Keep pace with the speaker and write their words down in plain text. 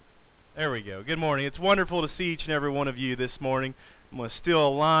There we go. Good morning. It's wonderful to see each and every one of you this morning. I'm going to steal a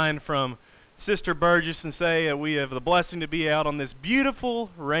line from Sister Burgess and say we have the blessing to be out on this beautiful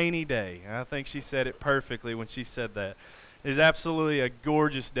rainy day. And I think she said it perfectly when she said that. It is absolutely a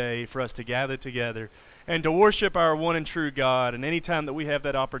gorgeous day for us to gather together and to worship our one and true God. And anytime that we have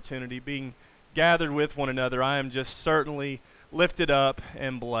that opportunity, being gathered with one another, I am just certainly lifted up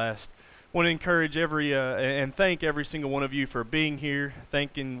and blessed. Want to encourage and thank every single one of you for being here.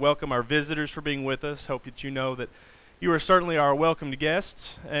 Thank and welcome our visitors for being with us. Hope that you know that you are certainly our welcomed guests.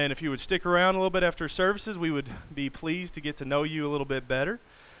 And if you would stick around a little bit after services, we would be pleased to get to know you a little bit better.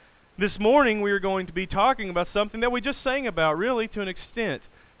 This morning, we are going to be talking about something that we just sang about, really, to an extent.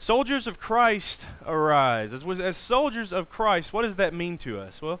 Soldiers of Christ arise. As soldiers of Christ, what does that mean to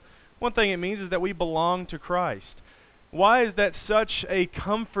us? Well, one thing it means is that we belong to Christ. Why is that such a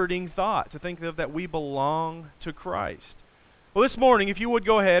comforting thought to think of that we belong to Christ? Well, this morning, if you would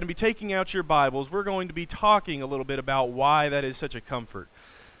go ahead and be taking out your Bibles, we're going to be talking a little bit about why that is such a comfort.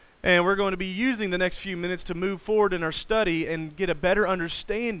 And we're going to be using the next few minutes to move forward in our study and get a better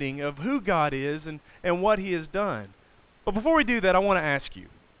understanding of who God is and what He has done. But before we do that, I want to ask you,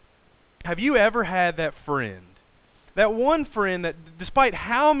 have you ever had that friend? That one friend that despite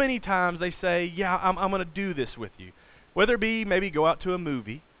how many times they say, yeah, I'm going to do this with you. Whether it be maybe go out to a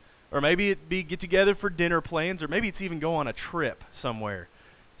movie, or maybe it be get together for dinner plans, or maybe it's even go on a trip somewhere.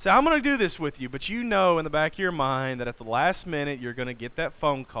 Say, I'm going to do this with you, but you know in the back of your mind that at the last minute you're going to get that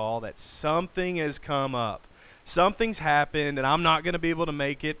phone call that something has come up. Something's happened and I'm not going to be able to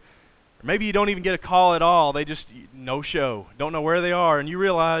make it. Or maybe you don't even get a call at all. They just, no show. Don't know where they are. And you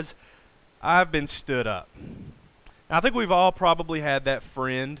realize, I've been stood up. I think we've all probably had that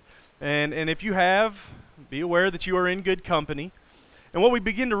friend. And if you have, be aware that you are in good company. And what we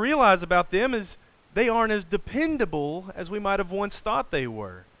begin to realize about them is they aren't as dependable as we might have once thought they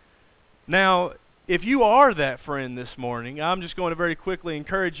were. Now, if you are that friend this morning, I'm just going to very quickly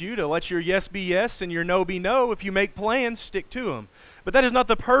encourage you to let your yes be yes and your no be no. If you make plans, stick to them. But that is not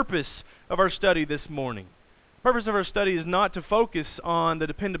the purpose of our study this morning. The purpose of our study is not to focus on the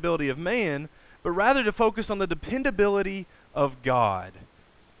dependability of man, but rather to focus on the dependability of God.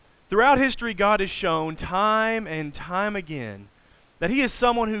 Throughout history, God has shown time and time again that He is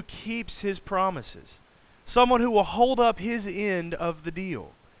someone who keeps His promises, someone who will hold up His end of the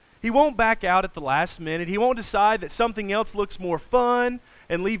deal. He won't back out at the last minute. He won't decide that something else looks more fun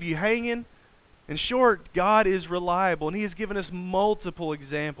and leave you hanging. In short, God is reliable, and He has given us multiple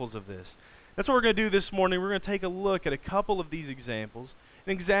examples of this. That's what we're going to do this morning. We're going to take a look at a couple of these examples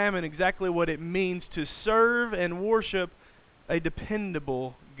and examine exactly what it means to serve and worship a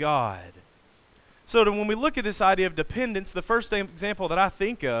dependable God. So when we look at this idea of dependence, the first example that I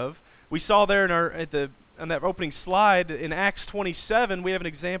think of, we saw there on that opening slide in Acts 27, we have an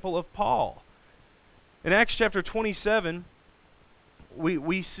example of Paul. In Acts chapter 27,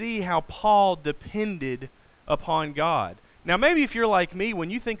 we see how Paul depended upon God. Now maybe if you're like me, when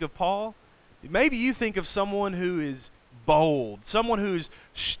you think of Paul, maybe you think of someone who is bold, someone who's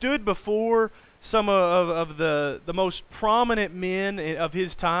stood before some of the most prominent men of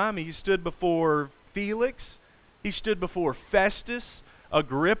his time. He stood before Felix. He stood before Festus,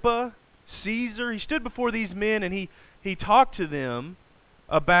 Agrippa, Caesar. He stood before these men and he talked to them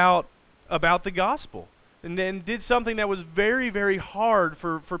about the gospel. And then did something that was very, very hard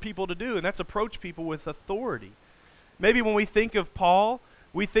for people to do, and that's approach people with authority. Maybe when we think of Paul,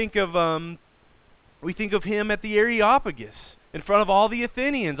 we think of him at the Areopagus, in front of all the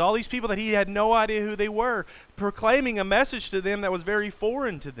Athenians, all these people that he had no idea who they were, proclaiming a message to them that was very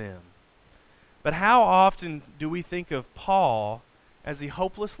foreign to them. But how often do we think of Paul as he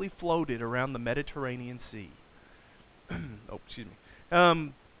hopelessly floated around the Mediterranean Sea? Oh, excuse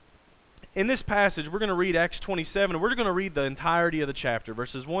me. In this passage, we're going to read Acts 27, and we're going to read the entirety of the chapter,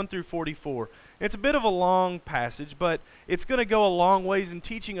 verses 1 through 44. It's a bit of a long passage, but it's going to go a long ways in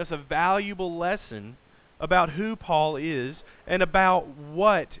teaching us a valuable lesson about who Paul is and about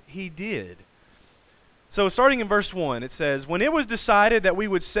what he did. So starting in verse 1, it says, "When it was decided that we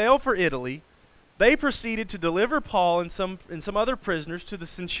would sail for Italy, they proceeded to deliver Paul and some other prisoners to the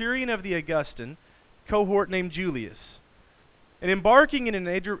centurion of the Augustan cohort named Julius. And embarking in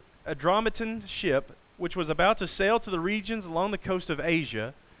an Adramyttian ship, which was about to sail to the regions along the coast of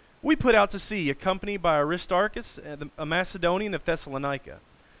Asia, we put out to sea, accompanied by Aristarchus, a Macedonian of Thessalonica.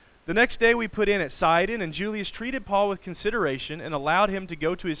 The next day we put in at Sidon, and Julius treated Paul with consideration and allowed him to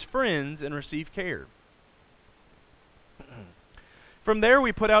go to his friends and receive care. From there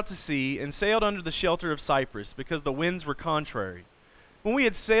we put out to sea and sailed under the shelter of Cyprus, because the winds were contrary. When we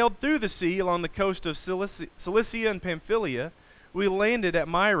had sailed through the sea along the coast of Cilicia and Pamphylia, we landed at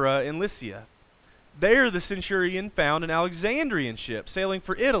Myra in Lycia. There the centurion found an Alexandrian ship sailing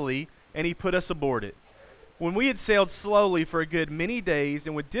for Italy, and he put us aboard it. When we had sailed slowly for a good many days,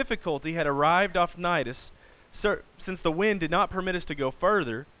 and with difficulty had arrived off Cnidus, since the wind did not permit us to go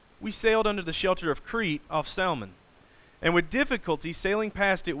further, we sailed under the shelter of Crete off Salmon. And with difficulty sailing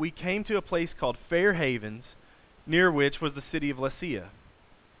past it, we came to a place called Fair Havens, near which was the city of Lasea.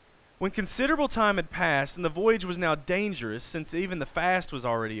 When considerable time had passed, and the voyage was now dangerous, since even the fast was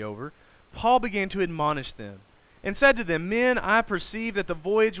already over, Paul began to admonish them, and said to them, Men, I perceive that the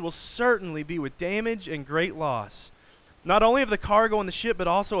voyage will certainly be with damage and great loss, not only of the cargo on the ship, but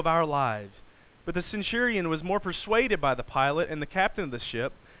also of our lives. But the centurion was more persuaded by the pilot and the captain of the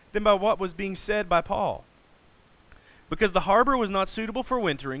ship than by what was being said by Paul. Because the harbor was not suitable for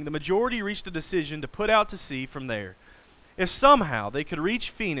wintering, the majority reached a decision to put out to sea from there, if somehow they could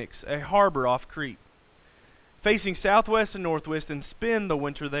reach Phoenix, a harbor off Crete, facing southwest and northwest, and spend the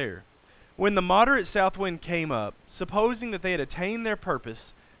winter there. When the moderate south wind came up, supposing that they had attained their purpose,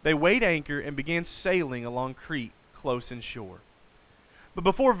 they weighed anchor and began sailing along Crete close inshore. But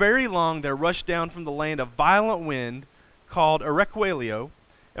before very long there rushed down from the land a violent wind called Erequalio,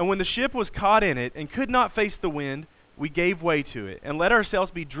 and when the ship was caught in it and could not face the wind, we gave way to it, and let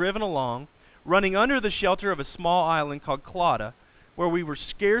ourselves be driven along, running under the shelter of a small island called Clauda, where we were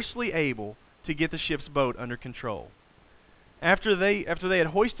scarcely able to get the ship's boat under control. After they had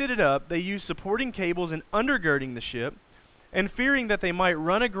hoisted it up, they used supporting cables in undergirding the ship, and fearing that they might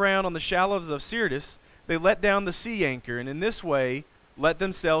run aground on the shallows of Syrtis, they let down the sea anchor, and in this way let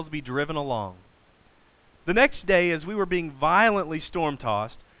themselves be driven along. The next day, as we were being violently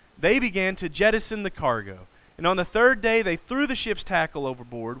storm-tossed, they began to jettison the cargo, and on the third day they threw the ship's tackle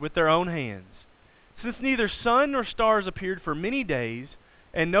overboard with their own hands. Since neither sun nor stars appeared for many days,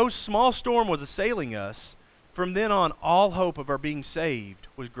 and no small storm was assailing us, from then on all hope of our being saved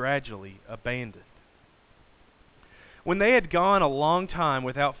was gradually abandoned. When they had gone a long time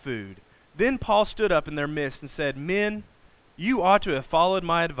without food, then Paul stood up in their midst and said, Men, you ought to have followed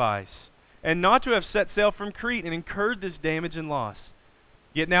my advice, and not to have set sail from Crete and incurred this damage and loss.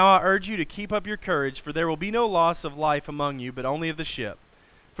 Yet now I urge you to keep up your courage, for there will be no loss of life among you, but only of the ship.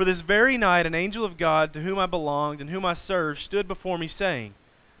 For this very night an angel of God, to whom I belonged and whom I served, stood before me, saying,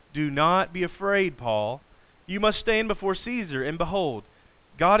 Do not be afraid, Paul. You must stand before Caesar, and behold,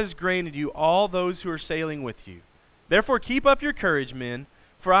 God has granted you all those who are sailing with you. Therefore keep up your courage, men,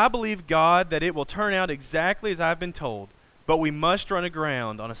 for I believe God that it will turn out exactly as I have been told, but we must run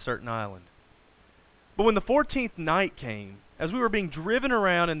aground on a certain island. But when the 14th night came, as we were being driven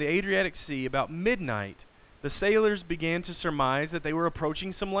around in the Adriatic Sea about midnight, the sailors began to surmise that they were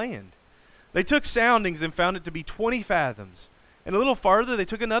approaching some land. They took soundings and found it to be 20 fathoms, and a little farther they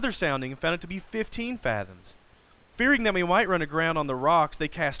took another sounding and found it to be 15 fathoms. Fearing that we might run aground on the rocks, they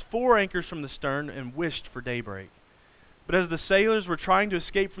cast 4 anchors from the stern and wished for daybreak. But as the sailors were trying to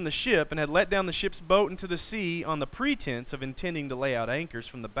escape from the ship and had let down the ship's boat into the sea on the pretense of intending to lay out anchors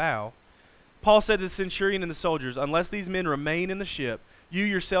from the bow, Paul said to the centurion and the soldiers, Unless these men remain in the ship, you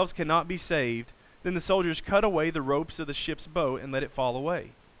yourselves cannot be saved. Then the soldiers cut away the ropes of the ship's boat and let it fall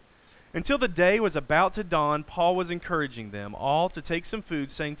away. Until the day was about to dawn, Paul was encouraging them all to take some food,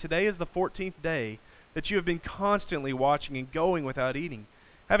 saying, Today is the 14th day that you have been constantly watching and going without eating,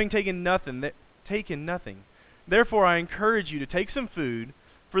 having taken nothing. Therefore I encourage you to take some food,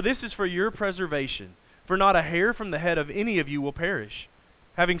 for this is for your preservation, for not a hair from the head of any of you will perish.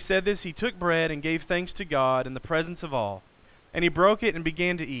 Having said this, he took bread and gave thanks to God in the presence of all, and he broke it and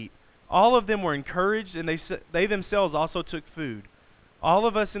began to eat. All of them were encouraged, and they themselves also took food. All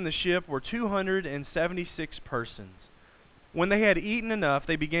of us in the ship were 276 persons. When they had eaten enough,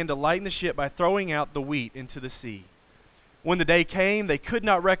 they began to lighten the ship by throwing out the wheat into the sea. When the day came, they could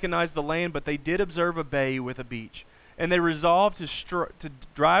not recognize the land, but they did observe a bay with a beach, and they resolved to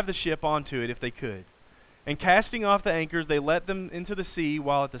drive the ship onto it if they could. And casting off the anchors, they let them into the sea,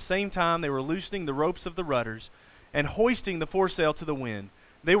 while at the same time they were loosening the ropes of the rudders and hoisting the foresail to the wind.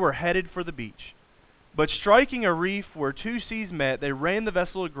 They were headed for the beach. But striking a reef where 2 seas met, they ran the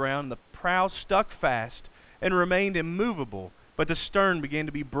vessel aground, and the prow stuck fast and remained immovable, but the stern began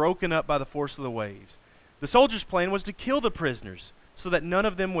to be broken up by the force of the waves. The soldiers' plan was to kill the prisoners, so that none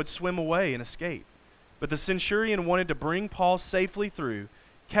of them would swim away and escape. But the centurion wanted to bring Paul safely through,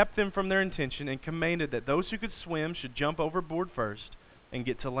 kept them from their intention, and commanded that those who could swim should jump overboard first and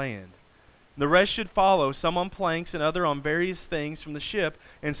get to land. The rest should follow, some on planks and other on various things from the ship,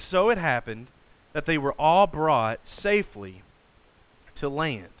 and so it happened that they were all brought safely to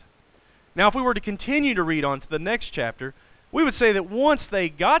land. Now, if we were to continue to read on to the next chapter, we would say that once they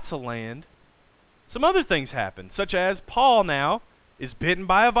got to land, some other things happen, such as Paul now is bitten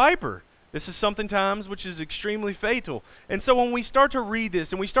by a viper. This is something times which is extremely fatal. And so when we start to read this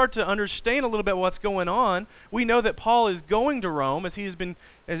and we start to understand a little bit what's going on, we know that Paul is going to Rome as he has been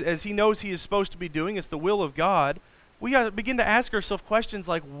as he knows he is supposed to be doing. It's the will of God. We got to begin to ask ourselves questions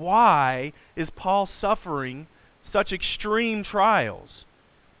like, why is Paul suffering such extreme trials?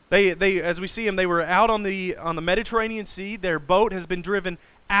 They as we see them, they were out on the Mediterranean Sea. Their boat has been driven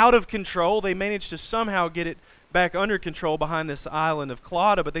out of control. They managed to somehow get it back under control behind this island of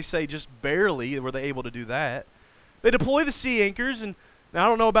Clauda, but they say just barely were they able to do that. They deploy the sea anchors, and I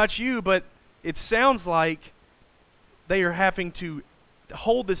don't know about you, but it sounds like they are having to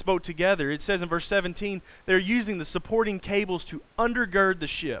hold this boat together. It says in verse 17, they're using the supporting cables to undergird the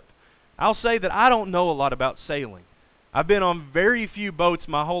ship. I'll say that I don't know a lot about sailing. I've been on very few boats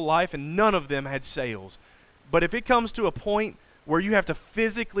my whole life, and none of them had sails. But if it comes to a point where you have to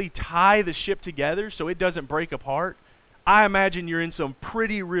physically tie the ship together so it doesn't break apart, I imagine you're in some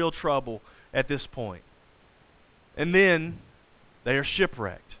pretty real trouble at this point. And then they are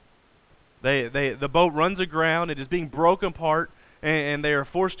shipwrecked. The boat runs aground. It is being broken apart, and they are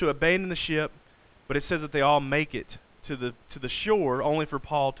forced to abandon the ship. But it says that they all make it to the shore, only for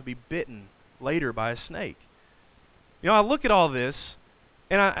Paul to be bitten later by a snake. You know, I look at all this,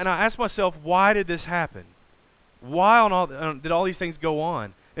 and I ask myself, why did this happen? Why did all these things go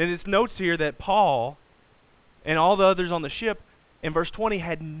on? And it notes here that Paul and all the others on the ship, in verse 20,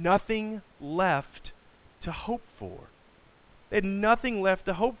 had nothing left to hope for. They had nothing left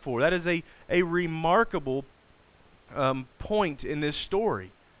to hope for. That is a remarkable point in this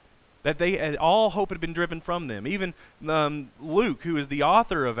story, that they had, all hope had been driven from them. Even Luke, who is the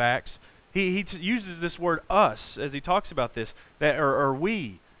author of Acts, he uses this word us as he talks about this, that or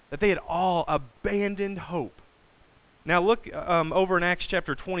we, that they had all abandoned hope. Now look over in Acts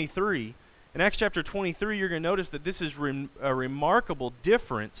chapter 23. In Acts chapter 23, you're going to notice that this is a remarkable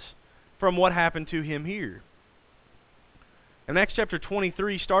difference from what happened to him here. In Acts chapter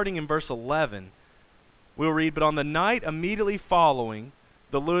 23, starting in verse 11, we'll read, "But on the night immediately following,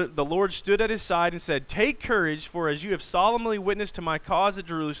 the Lord stood at his side and said, 'Take courage, for as you have solemnly witnessed to my cause at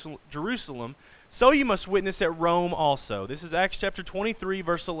Jerusalem, so you must witness at Rome also.'" This is Acts chapter 23,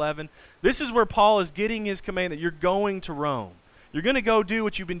 verse 11. This is where Paul is getting his command that you're going to Rome. You're going to go do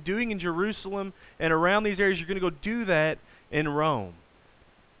what you've been doing in Jerusalem and around these areas. You're going to go do that in Rome.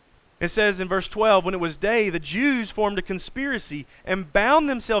 It says in verse 12, "When it was day, the Jews formed a conspiracy and bound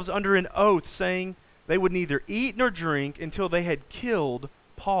themselves under an oath, saying they would neither eat nor drink until they had killed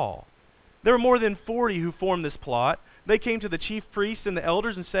Paul. There were more than 40 who formed this plot. They came to the chief priests and the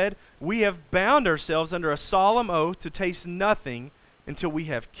elders and said, 'We have bound ourselves under a solemn oath to taste nothing until we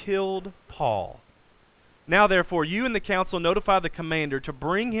have killed Paul. Now therefore you and the council notify the commander to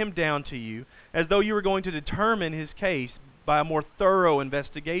bring him down to you, as though you were going to determine his case by a more thorough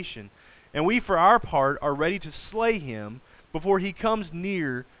investigation. And we for our part are ready to slay him before he comes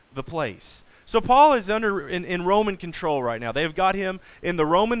near the place.'" So Paul is in Roman control right now. They have got him in the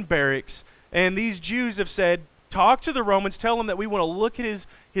Roman barracks, and these Jews have said, talk to the Romans, tell them that we want to look at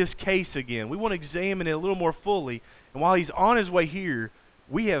his case again. We want to examine it a little more fully. And while he's on his way here,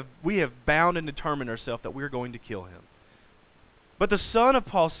 we have bound and determined ourselves that we're going to kill him. But the son of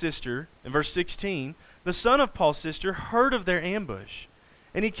Paul's sister, in verse 16, the son of Paul's sister heard of their ambush.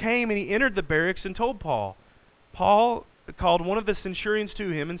 And he came and he entered the barracks and told Paul. Paul called one of the centurions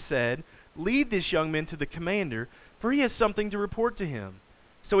to him and said, "Lead this young man to the commander, for he has something to report to him."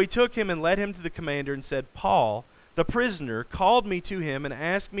 So he took him and led him to the commander and said, "Paul, the prisoner, called me to him and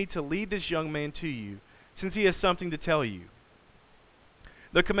asked me to lead this young man to you, since he has something to tell you."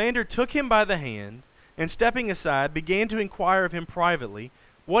 The commander took him by the hand, and stepping aside, began to inquire of him privately,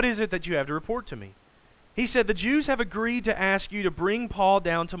 "What is it that you have to report to me?" He said, "The Jews have agreed to ask you to bring Paul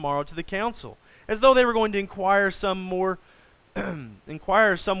down tomorrow to the council, as though they were going to inquire somewhat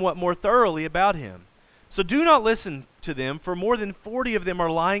more thoroughly about him. So do not listen to them, for more than 40 of them are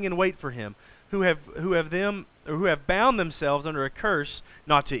lying in wait for him, who have bound themselves under a curse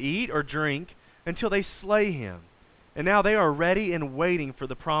not to eat or drink until they slay him. And now they are ready and waiting for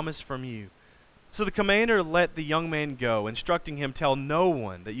the promise from you." So the commander let the young man go, instructing him, "Tell no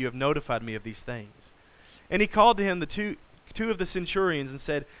one that you have notified me of these things." And he called to him the two of the centurions and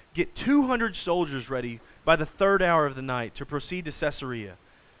said, "Get 200 soldiers ready by the 3rd hour of the night to proceed to Caesarea.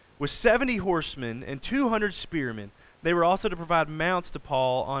 With 70 horsemen and 200 spearmen, they were also to provide mounts to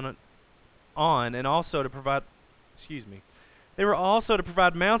Paul They were also to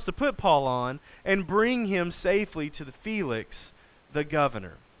provide mounts to put Paul on and bring him safely to the Felix, the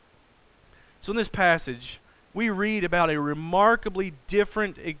governor." So in this passage, we read about a remarkably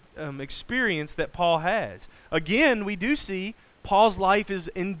different experience that Paul has. Again, we do see Paul's life is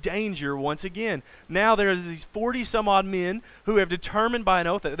in danger once again. Now there's these 40 some odd men who have determined by an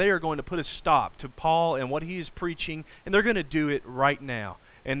oath that they are going to put a stop to Paul and what he is preaching, and they're going to do it right now.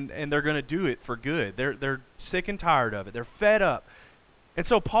 And they're going to do it for good. They're sick and tired of it. They're fed up. And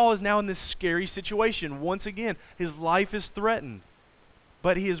so Paul is now in this scary situation. Once again, his life is threatened.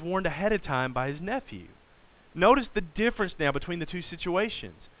 But he is warned ahead of time by his nephew. Notice the difference now between the two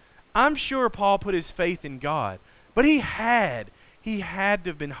situations. I'm sure Paul put his faith in God, but he had to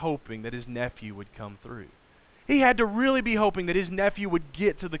have been hoping that his nephew would come through. He had to really be hoping that his nephew would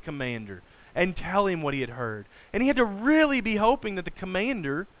get to the commander and tell him what he had heard. And he had to really be hoping that the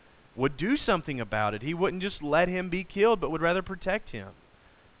commander would do something about it. He wouldn't just let him be killed, but would rather protect him.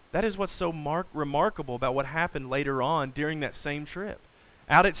 That is what's so remarkable about what happened later on during that same trip.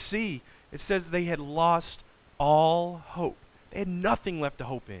 Out at sea, it says they had lost all hope. They had nothing left to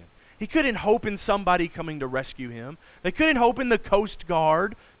hope in. He couldn't hope in somebody coming to rescue him. They couldn't hope in the Coast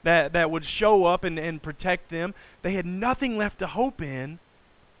Guard that would show up and protect them. They had nothing left to hope in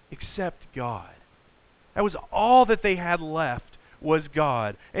except God. That was all that they had left, was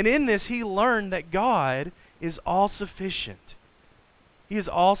God. And in this, he learned that God is all-sufficient. He is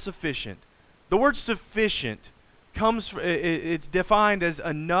all-sufficient. The word sufficient it's defined as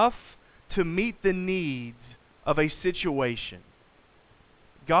enough to meet the needs of a situation.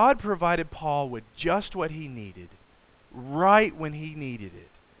 God provided Paul with just what he needed, right when he needed it.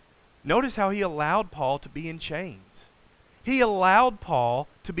 Notice how he allowed Paul to be in chains. He allowed Paul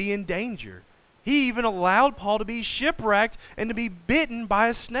to be in danger. He even allowed Paul to be shipwrecked and to be bitten by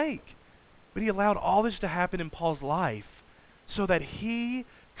a snake. But he allowed all this to happen in Paul's life so that he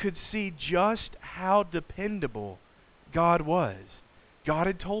could see just how dependable God was. God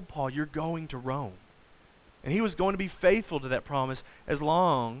had told Paul, you're going to Rome. And he was going to be faithful to that promise as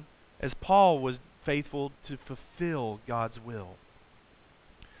long as Paul was faithful to fulfill God's will.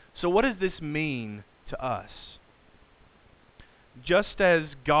 So what does this mean to us? Just as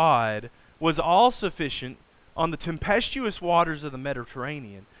God was all-sufficient on the tempestuous waters of the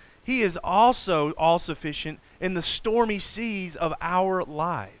Mediterranean, he is also all-sufficient in the stormy seas of our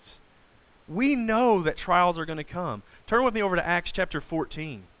lives. We know that trials are going to come. Turn with me over to Acts chapter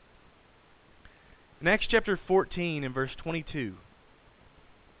 14. In Acts chapter 14 and verse 22.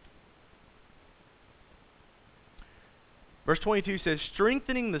 Verse 22 says,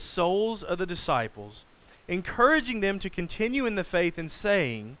 strengthening the souls of the disciples, encouraging them to continue in the faith, and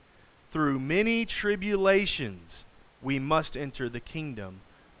saying, through many tribulations we must enter the kingdom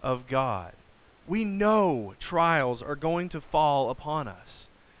of God. We know trials are going to fall upon us.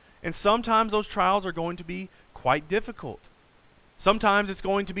 And sometimes those trials are going to be quite difficult. Sometimes it's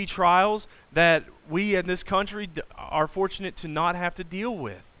going to be trials that we in this country are fortunate to not have to deal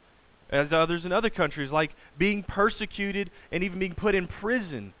with, as others in other countries, like being persecuted and even being put in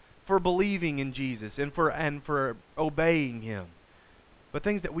prison for believing in Jesus and for obeying him. But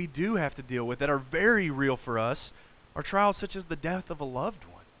things that we do have to deal with that are very real for us are trials such as the death of a loved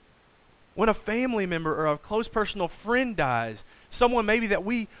one. When a family member or a close personal friend dies, someone maybe that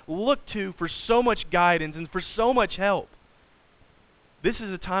we look to for so much guidance and for so much help, this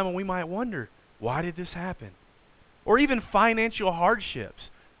is a time when we might wonder, why did this happen? Or even financial hardships.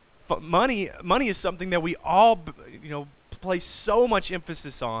 Money is something that we all, place so much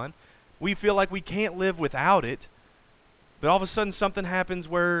emphasis on. We feel like we can't live without it. But all of a sudden something happens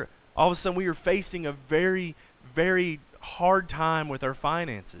where all of a sudden we are facing a very, very hard time with our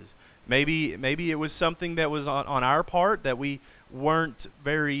finances. Maybe it was something that was on our part, that we weren't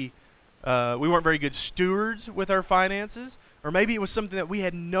very good stewards with our finances. Or maybe it was something that we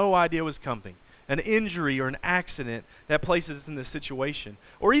had no idea was coming. An injury or an accident that places us in this situation.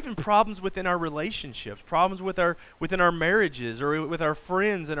 Or even problems within our relationships, problems within our marriages or with our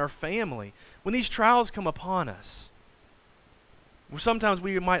friends and our family. When these trials come upon us, sometimes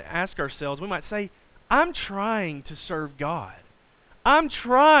we might ask ourselves, we might say, I'm trying to serve God. I'm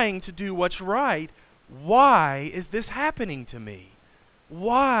trying to do what's right. Why is this happening to me?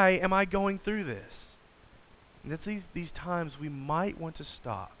 Why am I going through this? And it's these times we might want to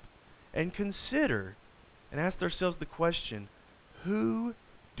stop and consider and ask ourselves the question, who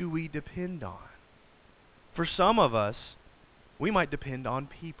do we depend on? For some of us, we might depend on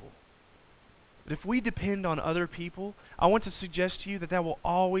people. But if we depend on other people, I want to suggest to you that will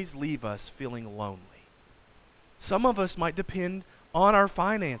always leave us feeling lonely. Some of us might depend on our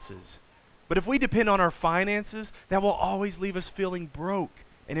finances. But if we depend on our finances, that will always leave us feeling broke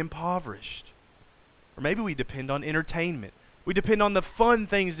and impoverished. Or maybe we depend on entertainment. We depend on the fun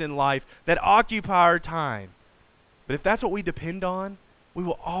things in life that occupy our time. But if that's what we depend on, we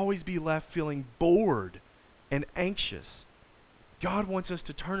will always be left feeling bored and anxious. God wants us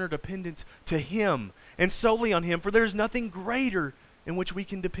to turn our dependence to Him and solely on Him, for there is nothing greater in which we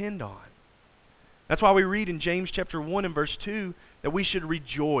can depend on. That's why we read in James chapter 1 and verse 2 that we should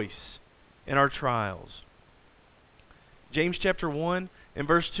rejoice in our trials. James chapter 1 and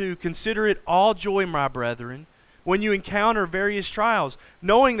verse 2, "Consider it all joy, my brethren, when you encounter various trials,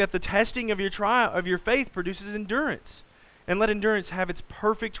 knowing that the testing of your faith produces endurance. And let endurance have its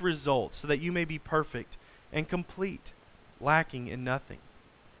perfect result, so that you may be perfect and complete, lacking in nothing."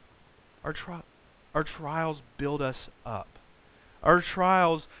 Our trials build us up. Our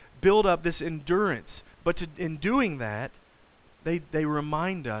trials build up this endurance. But in doing that, they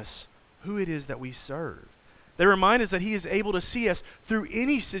remind us who it is that we serve. They remind us that He is able to see us through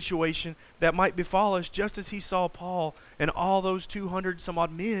any situation that might befall us, just as He saw Paul and all those 200 some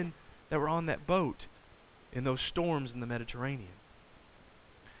odd men that were on that boat in those storms in the Mediterranean.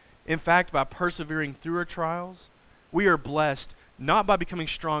 In fact, by persevering through our trials, we are blessed not by becoming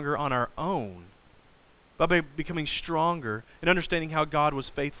stronger on our own, but by becoming stronger and understanding how God was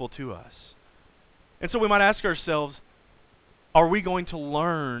faithful to us. And so we might ask ourselves, are we going to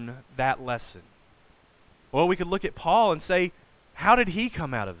learn that lesson? Well, we could look at Paul and say, how did he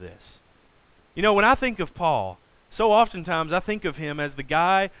come out of this? You know, when I think of Paul, so oftentimes I think of him as the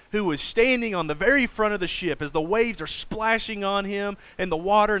guy who was standing on the very front of the ship as the waves are splashing on him and the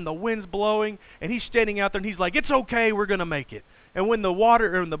water and the wind's blowing, and he's standing out there and he's like, "It's okay, we're going to make it." And when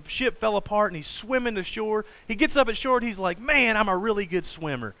the ship fell apart and he's swimming to shore, he gets up at shore and he's like, "Man, I'm a really good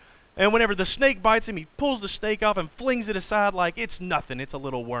swimmer." And whenever the snake bites him, he pulls the snake off and flings it aside like it's nothing, it's a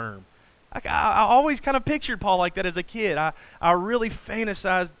little worm. I always kind of pictured Paul like that as a kid. I really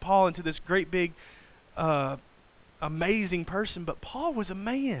fantasized Paul into this great big amazing person, but Paul was a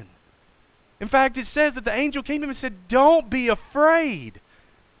man. In fact, it says that the angel came to him and said, "Don't be afraid."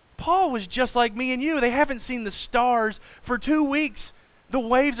 Paul was just like me and you. They haven't seen the stars for 2 weeks. The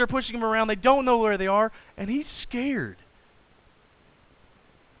waves are pushing him around. They don't know where they are, and he's scared.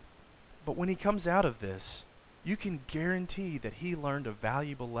 But when he comes out of this, you can guarantee that he learned a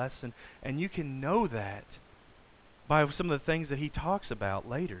valuable lesson, and you can know that by some of the things that he talks about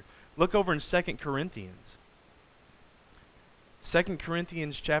later. Look over in 2 Corinthians. 2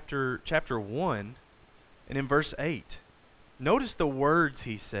 Corinthians chapter 1 and in verse 8. Notice the words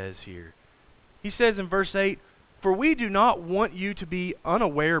he says here. He says in verse 8, "For we do not want you to be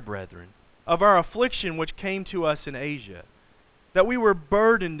unaware, brethren, of our affliction which came to us in Asia, that we were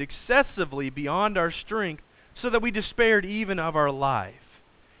burdened excessively beyond our strength, so that we despaired even of our life.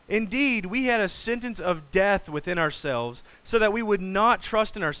 Indeed, we had a sentence of death within ourselves, so that we would not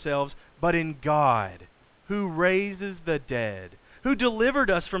trust in ourselves, but in God, who raises the dead, who delivered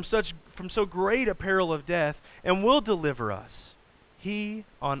us from so great a peril of death, and will deliver us. He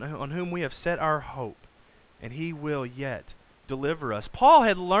on whom we have set our hope, and He will yet deliver us." Paul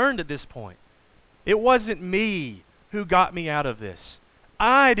had learned at this point, it wasn't me who got me out of this.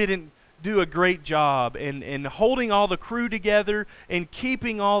 I didn't do a great job in holding all the crew together and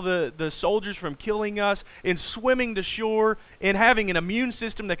keeping all the soldiers from killing us, in swimming to shore, and having an immune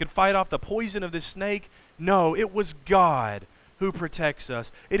system that could fight off the poison of this snake. No, it was God who protects us.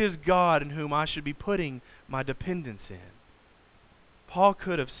 It is God in whom I should be putting my dependence in. Paul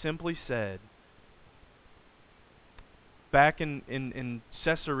could have simply said, back in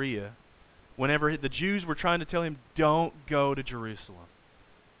Caesarea, whenever the Jews were trying to tell him, "Don't go to Jerusalem,"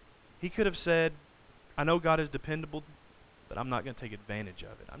 he could have said, "I know God is dependable, but I'm not going to take advantage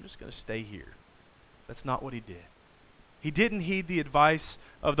of it. I'm just going to stay here." That's not what he did. He didn't heed the advice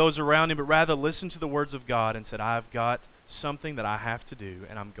of those around him, but rather listened to the words of God and said, "I've got something that I have to do,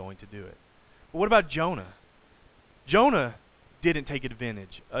 and I'm going to do it." But what about Jonah? Jonah didn't take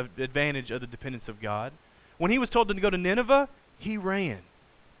advantage of the dependence of God. When he was told to go to Nineveh, he ran.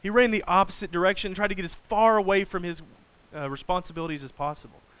 He ran the opposite direction and tried to get as far away from his responsibilities as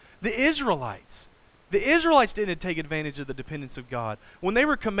possible. The Israelites didn't take advantage of the dependence of God. When they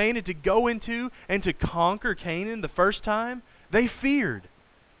were commanded to go into and to conquer Canaan the first time, they feared.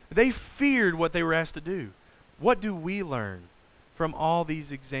 They feared what they were asked to do. What do we learn from all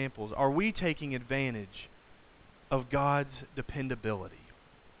these examples? Are we taking advantage of God's dependability?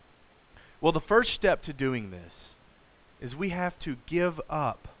 Well, the first step to doing this is we have to give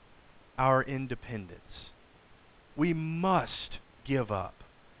up our independence. We must give up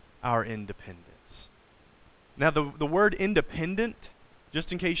our independence. Now, the word independent,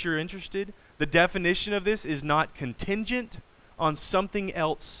 just in case you're interested, the definition of this is not contingent on something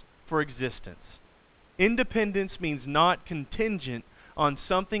else for existence. Independence means not contingent on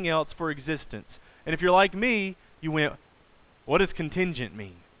something else for existence. And if you're like me, You went, what does contingent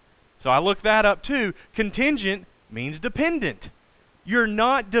mean? So I looked that up too. Contingent means dependent. You're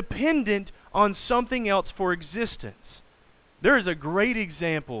not dependent on something else for existence. There is a great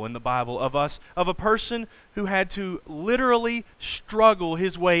example in the Bible of a person who had to literally struggle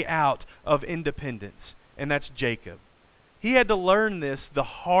his way out of independence, and that's Jacob. He had to learn this the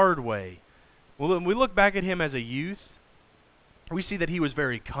hard way. Well, when we look back at him as a youth, we see that he was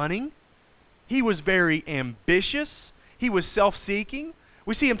very cunning. He was very ambitious. He was self-seeking.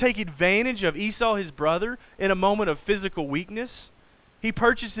 We see him take advantage of Esau, his brother, in a moment of physical weakness. He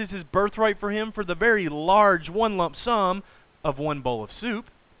purchases his birthright for him for the very large one lump sum of one bowl of soup.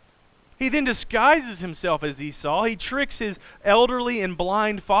 He then disguises himself as Esau. He tricks his elderly and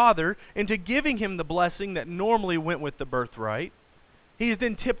blind father into giving him the blessing that normally went with the birthright. He is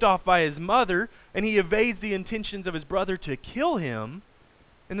then tipped off by his mother, and he evades the intentions of his brother to kill him.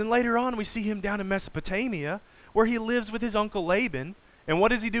 And then later on, we see him down in Mesopotamia, where he lives with his uncle Laban. And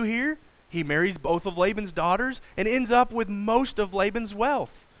what does he do here? He marries both of Laban's daughters and ends up with most of Laban's wealth.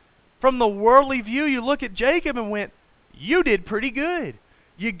 From the worldly view, you look at Jacob and went, you did pretty good.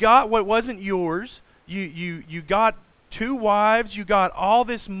 You got what wasn't yours. You got 2 wives. You got all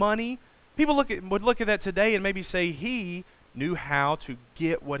this money. People would look at that today and maybe say he knew how to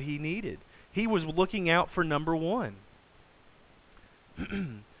get what he needed. He was looking out for number one.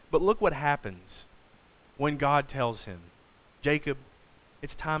 But look what happens when God tells him, Jacob,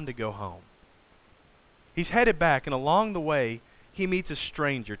 it's time to go home. He's headed back, and along the way, he meets a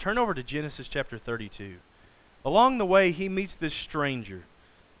stranger. Turn over to Genesis chapter 32. Along the way, he meets this stranger,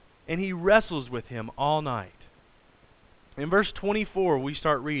 and he wrestles with him all night. In verse 24, we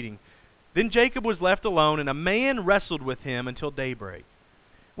start reading, Then Jacob was left alone, and a man wrestled with him until daybreak.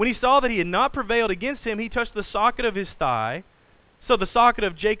 When he saw that he had not prevailed against him, he touched the socket of his thigh. So the socket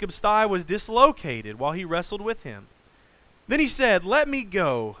of Jacob's thigh was dislocated while he wrestled with him. Then he said, Let me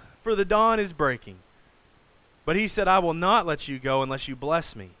go, for the dawn is breaking. But he said, I will not let you go unless you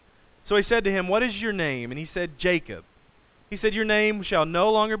bless me. So he said to him, What is your name? And he said, Jacob. He said, Your name shall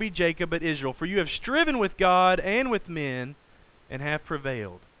no longer be Jacob, but Israel, for you have striven with God and with men, and have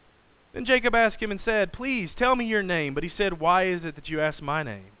prevailed. Then Jacob asked him and said, Please tell me your name. But he said, Why is it that you ask my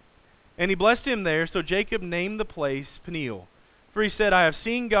name? And he blessed him there. So Jacob named the place Peniel. For he said, I have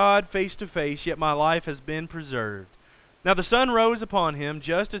seen God face to face, yet my life has been preserved. Now the sun rose upon him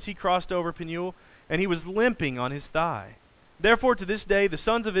just as he crossed over Peniel, and he was limping on his thigh. Therefore to this day the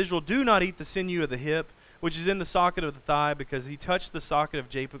sons of Israel do not eat the sinew of the hip, which is in the socket of the thigh, because he touched the socket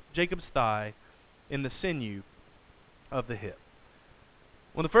of Jacob's thigh in the sinew of the hip.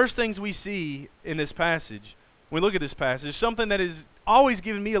 One of the first things we see in this passage, when we look at this passage, is something that has always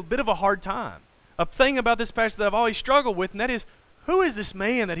given me a bit of a hard time. A thing about this passage that I've always struggled with, and that is, who is this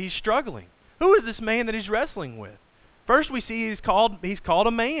man that he's struggling? Who is this man that he's wrestling with? First we see he's called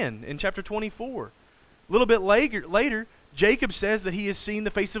a man in chapter 24. A little bit later, Jacob says that he has seen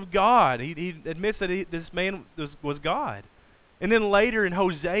the face of God. He admits that this man was God. And then later in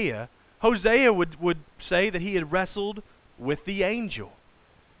Hosea would say that he had wrestled with the angel.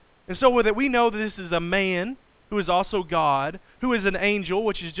 And so that we know that this is a man who is also God, who is an angel,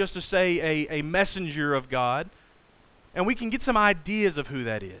 which is just to say a messenger of God. And we can get some ideas of who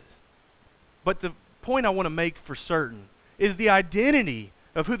that is. But the point I want to make for certain is the identity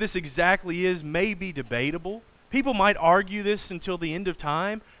of who this exactly is may be debatable. People might argue this until the end of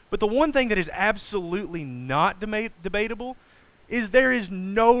time. But the one thing that is absolutely not debatable is there is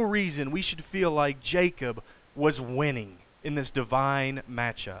no reason we should feel like Jacob was winning in this divine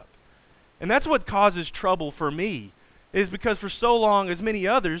matchup. And that's what causes trouble for me, is because for so long, as many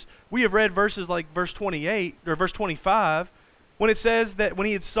others, we have read verses like verse 28 or verse 25, when it says that when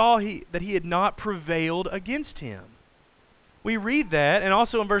he had saw that he had not prevailed against him. We read that, and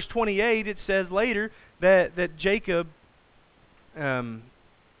also in verse 28, it says later that Jacob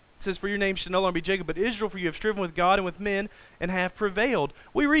says, For your name shall no longer be Jacob, but Israel, for you have striven with God and with men, and have prevailed.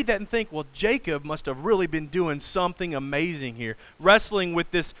 We read that and think, well, Jacob must have really been doing something amazing here, wrestling with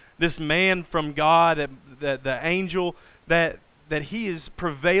this man from God, the angel, that he is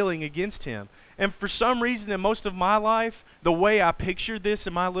prevailing against him. And for some reason, in most of my life, the way I pictured this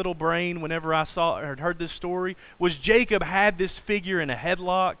in my little brain whenever I saw or heard this story was Jacob had this figure in a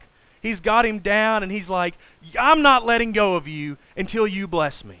headlock. He's got him down, and he's like, I'm not letting go of you until you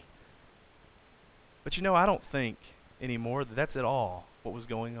bless me. But I don't think anymore that that's at all what was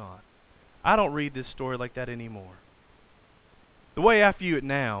going on. I don't read this story like that anymore. The way I view it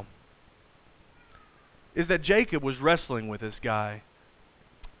now is that Jacob was wrestling with this guy,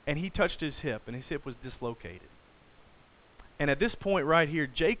 and he touched his hip, and his hip was dislocated. And at this point right here,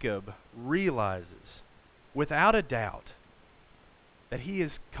 Jacob realizes without a doubt, that he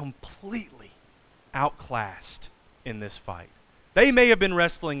is completely outclassed in this fight. They may have been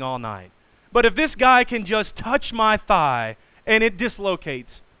wrestling all night, but if this guy can just touch my thigh and it dislocates,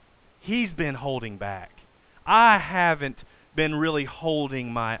 he's been holding back. I haven't been really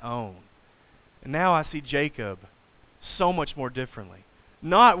holding my own. And now I see Jacob so much more differently.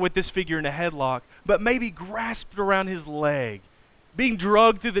 Not with this figure in a headlock, but maybe grasped around his leg, being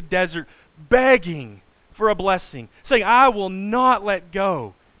dragged through the desert, begging for a blessing, saying, I will not let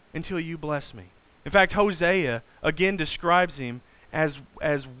go until you bless me. In fact, Hosea again describes him as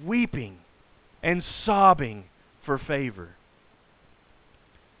weeping and sobbing for favor.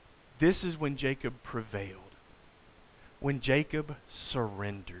 This is when Jacob prevailed, when Jacob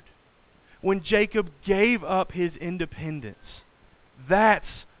surrendered, when Jacob gave up his independence. That's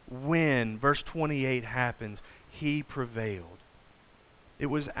when, verse 28 happens, he prevailed. It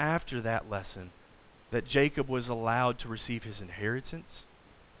was after that lesson that Jacob was allowed to receive his inheritance.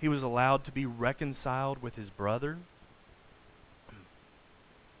 He was allowed to be reconciled with his brother.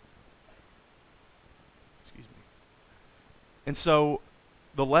 Excuse me. And so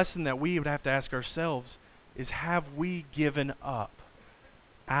the lesson that we would have to ask ourselves is, have we given up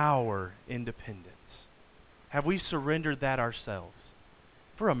our independence? Have we surrendered that ourselves?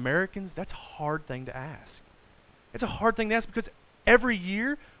 For Americans, that's a hard thing to ask. It's a hard thing to ask because every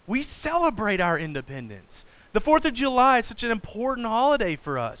year we celebrate our independence. The 4th of July is such an important holiday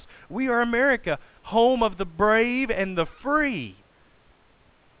for us. We are America, home of the brave and the free.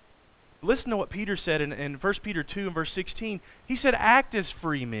 Listen to what Peter said in 1 Peter 2 and verse 16. He said, act as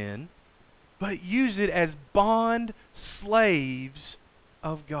free men, but use it as bond slaves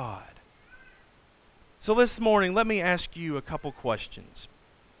of God. So this morning, let me ask you a couple questions.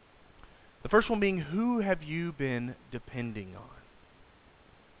 The first one being, who have you been depending on?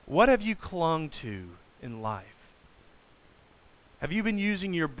 What have you clung to in life? Have you been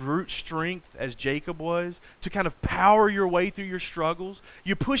using your brute strength, as Jacob was, to kind of power your way through your struggles?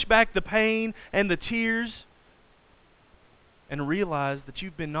 You push back the pain and the tears and realize that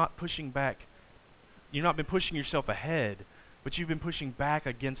you've been not pushing back. You've not been pushing yourself ahead, but you've been pushing back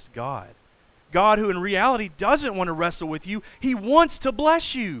against God. God, who in reality doesn't want to wrestle with you, He wants to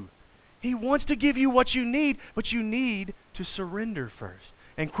bless you. He wants to give you what you need, but you need to surrender first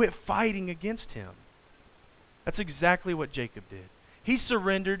and quit fighting against Him. That's exactly what Jacob did. He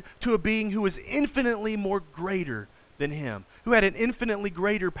surrendered to a being who was infinitely more greater than him, who had an infinitely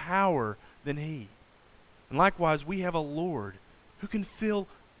greater power than he. And likewise, we have a Lord who can fill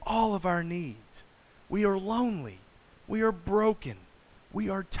all of our needs. We are lonely. We are broken. We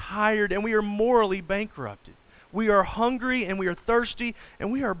are tired, and we are morally bankrupted. We are hungry, and we are thirsty,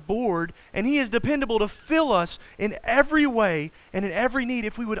 and we are bored, and He is dependable to fill us in every way and in every need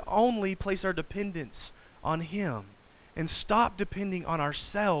if we would only place our dependence on Him and stop depending on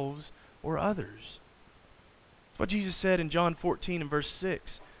ourselves or others. That's what Jesus said in John 14 and verse 6.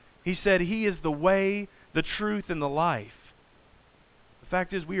 He said, He is the way, the truth, and the life. The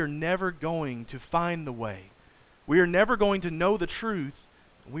fact is, we are never going to find the way. We are never going to know the truth.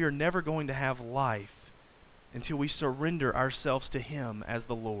 We are never going to have life until we surrender ourselves to Him as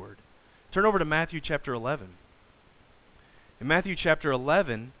the Lord. Turn over to Matthew chapter 11. In Matthew chapter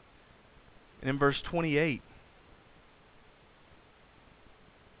 11, and in verse 28,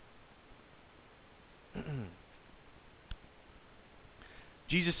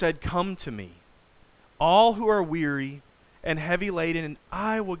 Jesus said, Come to me, all who are weary and heavy laden, and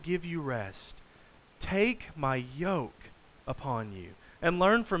I will give you rest. Take my yoke upon you and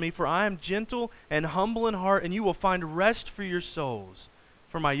learn from me, for I am gentle and humble in heart, and you will find rest for your souls.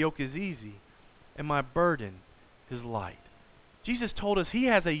 For my yoke is easy, and my burden is light. Jesus told us He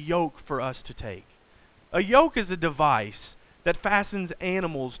has a yoke for us to take. A yoke is a device that fastens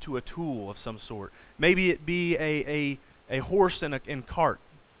animals to a tool of some sort. Maybe it be a horse and cart,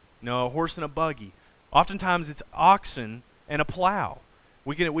 a horse and a buggy. Oftentimes it's oxen and a plow.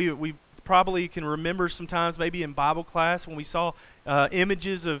 We probably can remember sometimes maybe in Bible class when we saw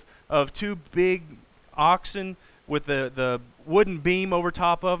images of two big oxen with the wooden beam over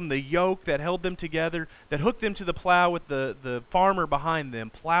top of them, the yoke that held them together, that hooked them to the plow with the farmer behind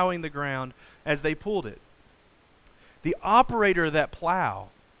them, plowing the ground as they pulled it. The operator of that plow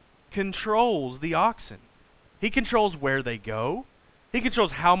controls the oxen. He controls where they go. He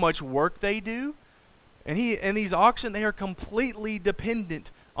controls how much work they do. And these oxen, they are completely dependent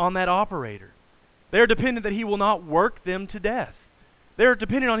on that operator. They are dependent that he will not work them to death. They are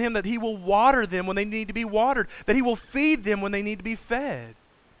dependent on him that he will water them when they need to be watered, that he will feed them when they need to be fed.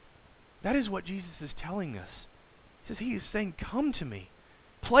 That is what Jesus is telling us. He is saying, come to me.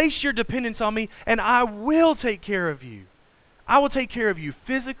 Place your dependence on me, and I will take care of you. I will take care of you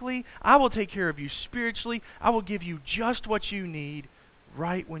physically. I will take care of you spiritually. I will give you just what you need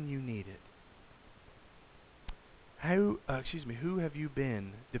right when you need it. Who have you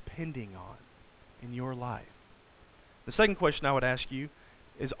been depending on in your life? The second question I would ask you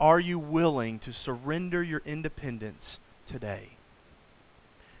is, are you willing to surrender your independence today?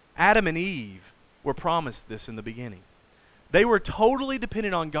 Adam and Eve were promised this in the beginning. They were totally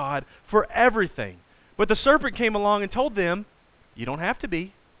dependent on God for everything. But the serpent came along and told them, you don't have to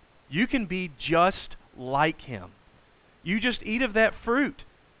be. You can be just like him. You just eat of that fruit.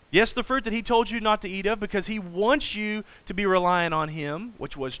 Yes, the fruit that he told you not to eat of, because he wants you to be relying on him,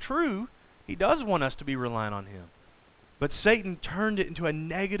 which was true. He does want us to be relying on him. But Satan turned it into a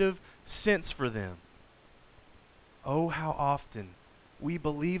negative sense for them. Oh, how often we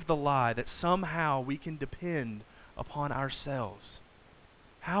believe the lie that somehow we can depend upon ourselves.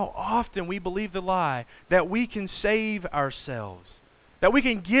 How often we believe the lie that we can save ourselves, that we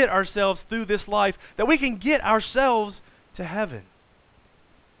can get ourselves through this life, that we can get ourselves to heaven.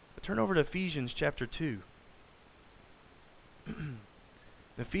 But turn over to Ephesians chapter 2.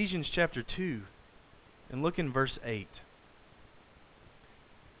 Ephesians chapter 2, and look in verse 8.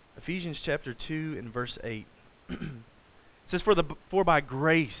 Ephesians chapter 2 and verse 8. It says, For by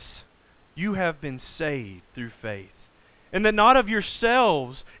grace you have been saved through faith, and that not of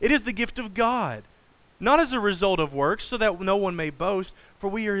yourselves, it is the gift of God, not as a result of works, so that no one may boast, for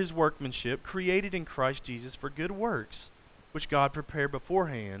we are his workmanship, created in Christ Jesus for good works, which God prepared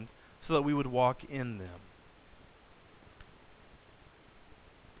beforehand, so that we would walk in them.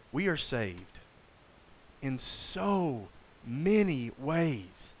 We are saved in so many ways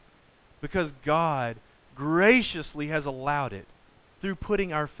because God graciously has allowed it through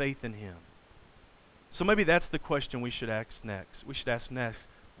putting our faith in him. So maybe that's the question we should ask next. We should ask next,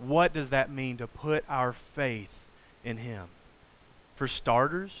 what does that mean to put our faith in him? For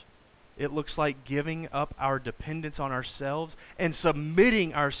starters, it looks like giving up our dependence on ourselves and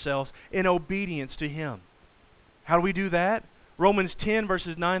submitting ourselves in obedience to him. How do we do that? Romans 10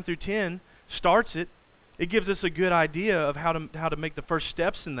 verses 9 through 10 starts it. It gives us a good idea of how to make the first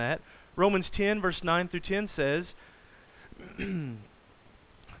steps in that. Romans 10 verse 9 through 10 says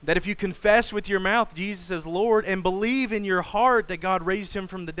that if you confess with your mouth Jesus as Lord and believe in your heart that God raised him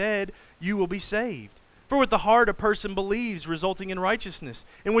from the dead, you will be saved. For with the heart a person believes, resulting in righteousness,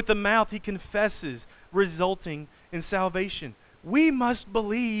 and with the mouth he confesses, resulting in salvation. We must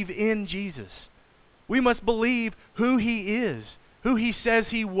believe in Jesus. We must believe who he is, who he says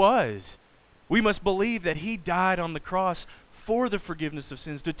he was. We must believe that he died on the cross for the forgiveness of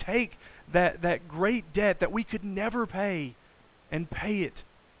sins, to take that great debt that we could never pay and pay it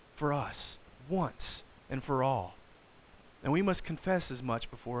for us once and for all. And we must confess as much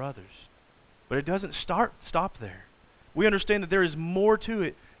before others. But it doesn't stop there. We understand that there is more to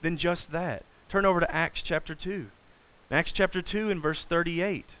it than just that. Turn over to Acts chapter 2. Acts chapter 2 and verse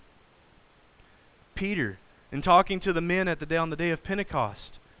 38. Peter, in talking to the men on the day of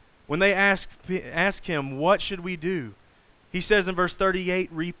Pentecost, when they ask him, what should we do? He says in verse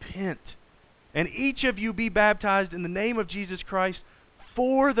 38, repent, and each of you be baptized in the name of Jesus Christ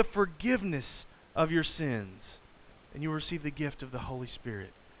for the forgiveness of your sins, and you will receive the gift of the Holy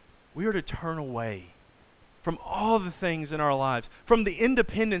Spirit. We are to turn away from all the things in our lives, from the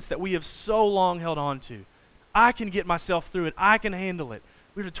independence that we have so long held on to. I can get myself through it. I can handle it.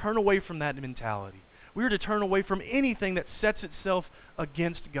 We are to turn away from that mentality. We are to turn away from anything that sets itself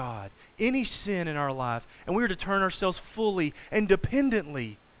against God, any sin in our life, and we are to turn ourselves fully and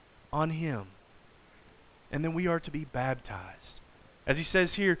dependently on him. And then we are to be baptized. As he says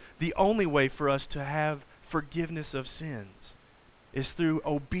here, the only way for us to have forgiveness of sins is through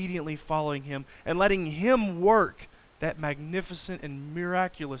obediently following him and letting him work that magnificent and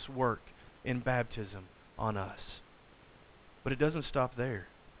miraculous work in baptism on us. But it doesn't stop there.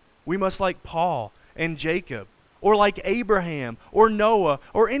 We must, like Paul and Jacob, or like Abraham or Noah,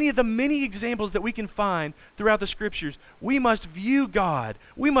 or any of the many examples that we can find throughout the Scriptures, we must view God,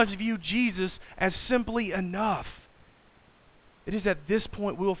 we must view Jesus as simply enough. It is at this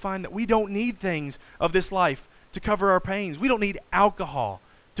point we will find that we don't need things of this life to cover our pains. We don't need alcohol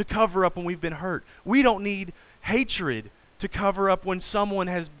to cover up when we've been hurt. We don't need hatred to cover up when someone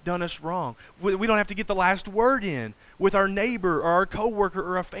has done us wrong. We don't have to get the last word in with our neighbor or our coworker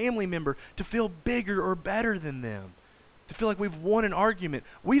or a family member to feel bigger or better than them, to feel like we've won an argument.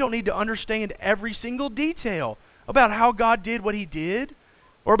 We don't need to understand every single detail about how God did what he did,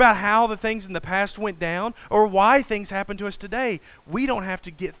 or about how the things in the past went down, or why things happen to us today. We don't have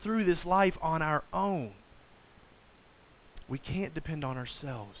to get through this life on our own. We can't depend on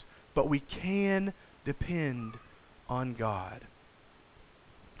ourselves, but we can depend on God.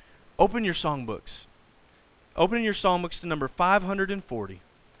 Open your songbooks. Open your songbooks to number 540.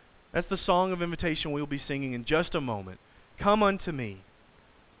 That's the song of invitation we'll be singing in just a moment. Come unto me.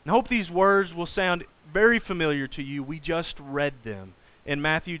 And I hope these words will sound very familiar to you. We just read them in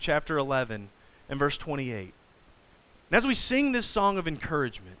Matthew chapter 11 and verse 28. And as we sing this song of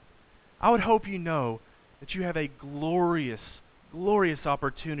encouragement, I would hope you know that you have a glorious, glorious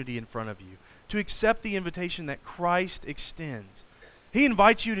opportunity in front of you to accept the invitation that Christ extends. He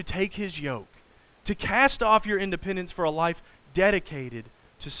invites you to take His yoke, to cast off your independence for a life dedicated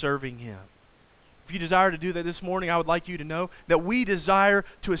to serving Him. If you desire to do that this morning, I would like you to know that we desire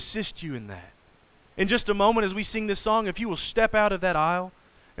to assist you in that. In just a moment as we sing this song, if you will step out of that aisle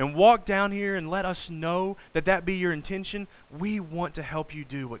and walk down here and let us know that that be your intention, we want to help you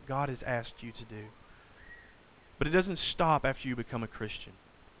do what God has asked you to do. But it doesn't stop after you become a Christian.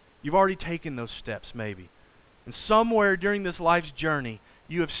 You've already taken those steps maybe. And somewhere during this life's journey,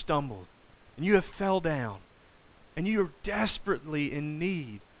 you have stumbled and you have fell down. And you are desperately in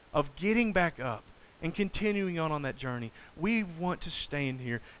need of getting back up and continuing on that journey. We want to stand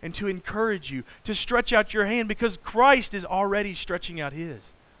here and to encourage you to stretch out your hand because Christ is already stretching out His.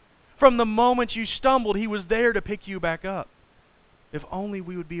 From the moment you stumbled, He was there to pick you back up. If only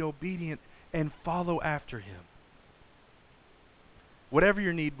we would be obedient and follow after Him. Whatever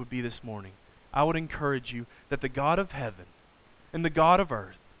your need would be this morning, I would encourage you that the God of heaven and the God of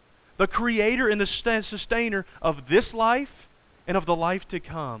earth, the creator and the sustainer of this life and of the life to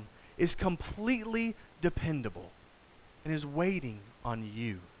come, is completely dependable and is waiting on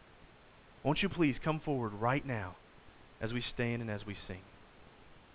you. Won't you please come forward right now as we stand and as we sing?